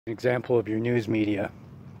Example of your news media.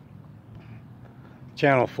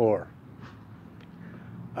 Channel 4.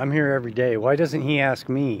 I'm here every day. Why doesn't he ask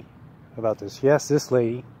me about this? He asked this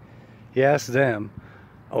lady. He asked them.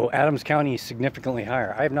 Oh, Adams County is significantly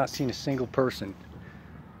higher. I have not seen a single person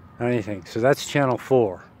or anything. So that's Channel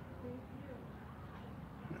 4.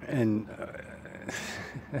 And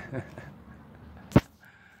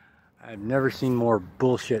I've never seen more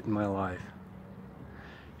bullshit in my life.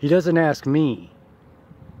 He doesn't ask me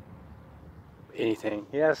anything.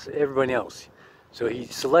 He asks everybody else. So he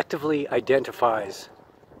selectively identifies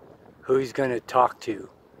who he's going to talk to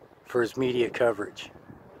for his media coverage.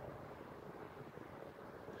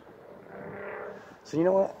 So you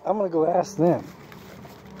know what? I'm going to go ask them.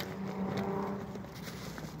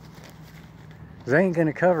 Because I ain't going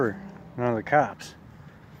to cover none of the cops.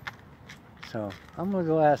 So I'm going to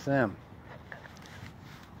go ask them.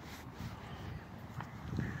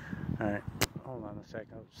 Alright, hold on a second.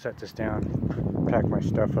 I'll set this down, pack my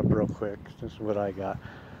stuff up real quick. This is what I got.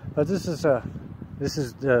 But this is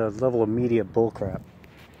the level of media bullcrap.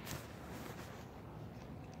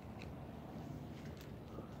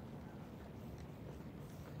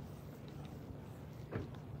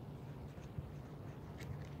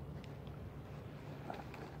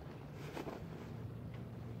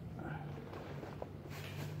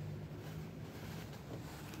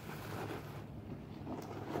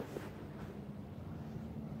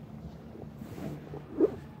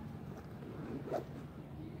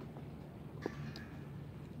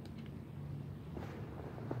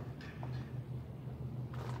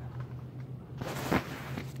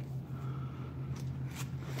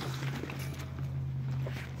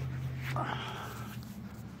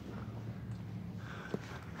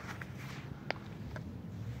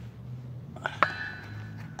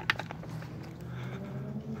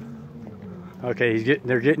 Okay,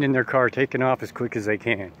 they're getting in their car, taking off as quick as they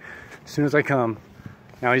can. As soon as I come.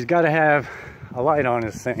 Now he's got to have a light on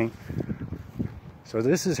his thing. So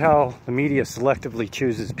this is how the media selectively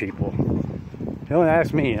chooses people. He don't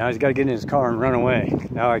ask me. Now he's got to get in his car and run away.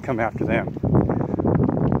 Now I come after them.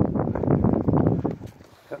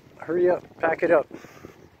 Hurry up, pack it up.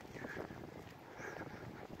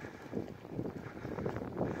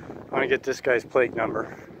 I want to get this guy's plate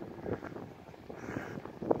number.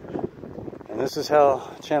 And this is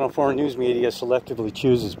how Channel 4 news media selectively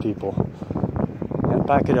chooses people. And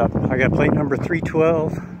pack it up. I got plate number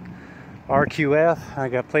 312 RQF. I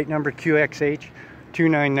got plate number QXH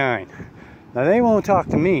 299. Now they won't talk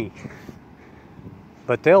to me,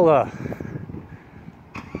 but they'll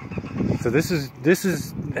so this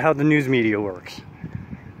is how the news media works.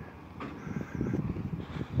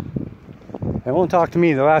 They won't talk to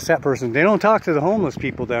me. They'll ask that person. They don't talk to the homeless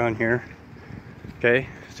people down here. Okay?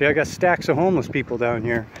 See, I got stacks of homeless people down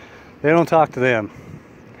here. They don't talk to them.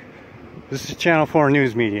 This is Channel 4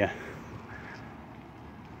 news media.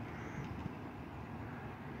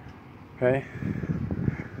 Okay?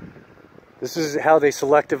 This is how they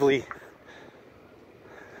selectively,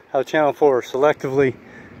 how Channel 4 selectively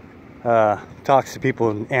talks to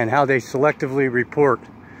people, and how they selectively report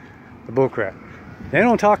the bullcrap. They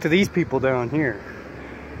don't talk to these people down here.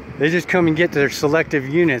 They just come and get their selective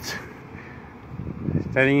units.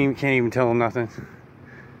 That can't even tell them nothing.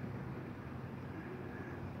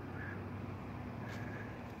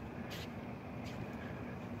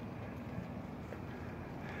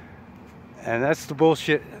 And that's the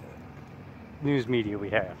bullshit news media we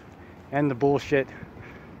have. And the bullshit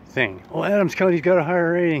thing. Oh, Adams County's got a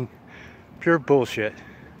higher rating. Pure bullshit.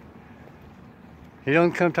 He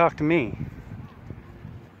doesn't come talk to me.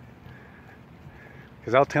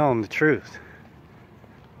 Because I'll tell him the truth.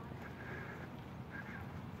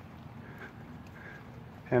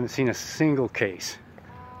 Haven't seen a single case.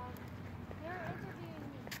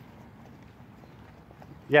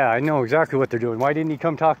 Yeah, I know exactly what they're doing. Why didn't he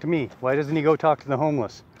come talk to me? Why doesn't he go talk to the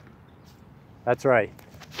homeless? That's right.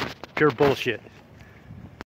 Pure bullshit.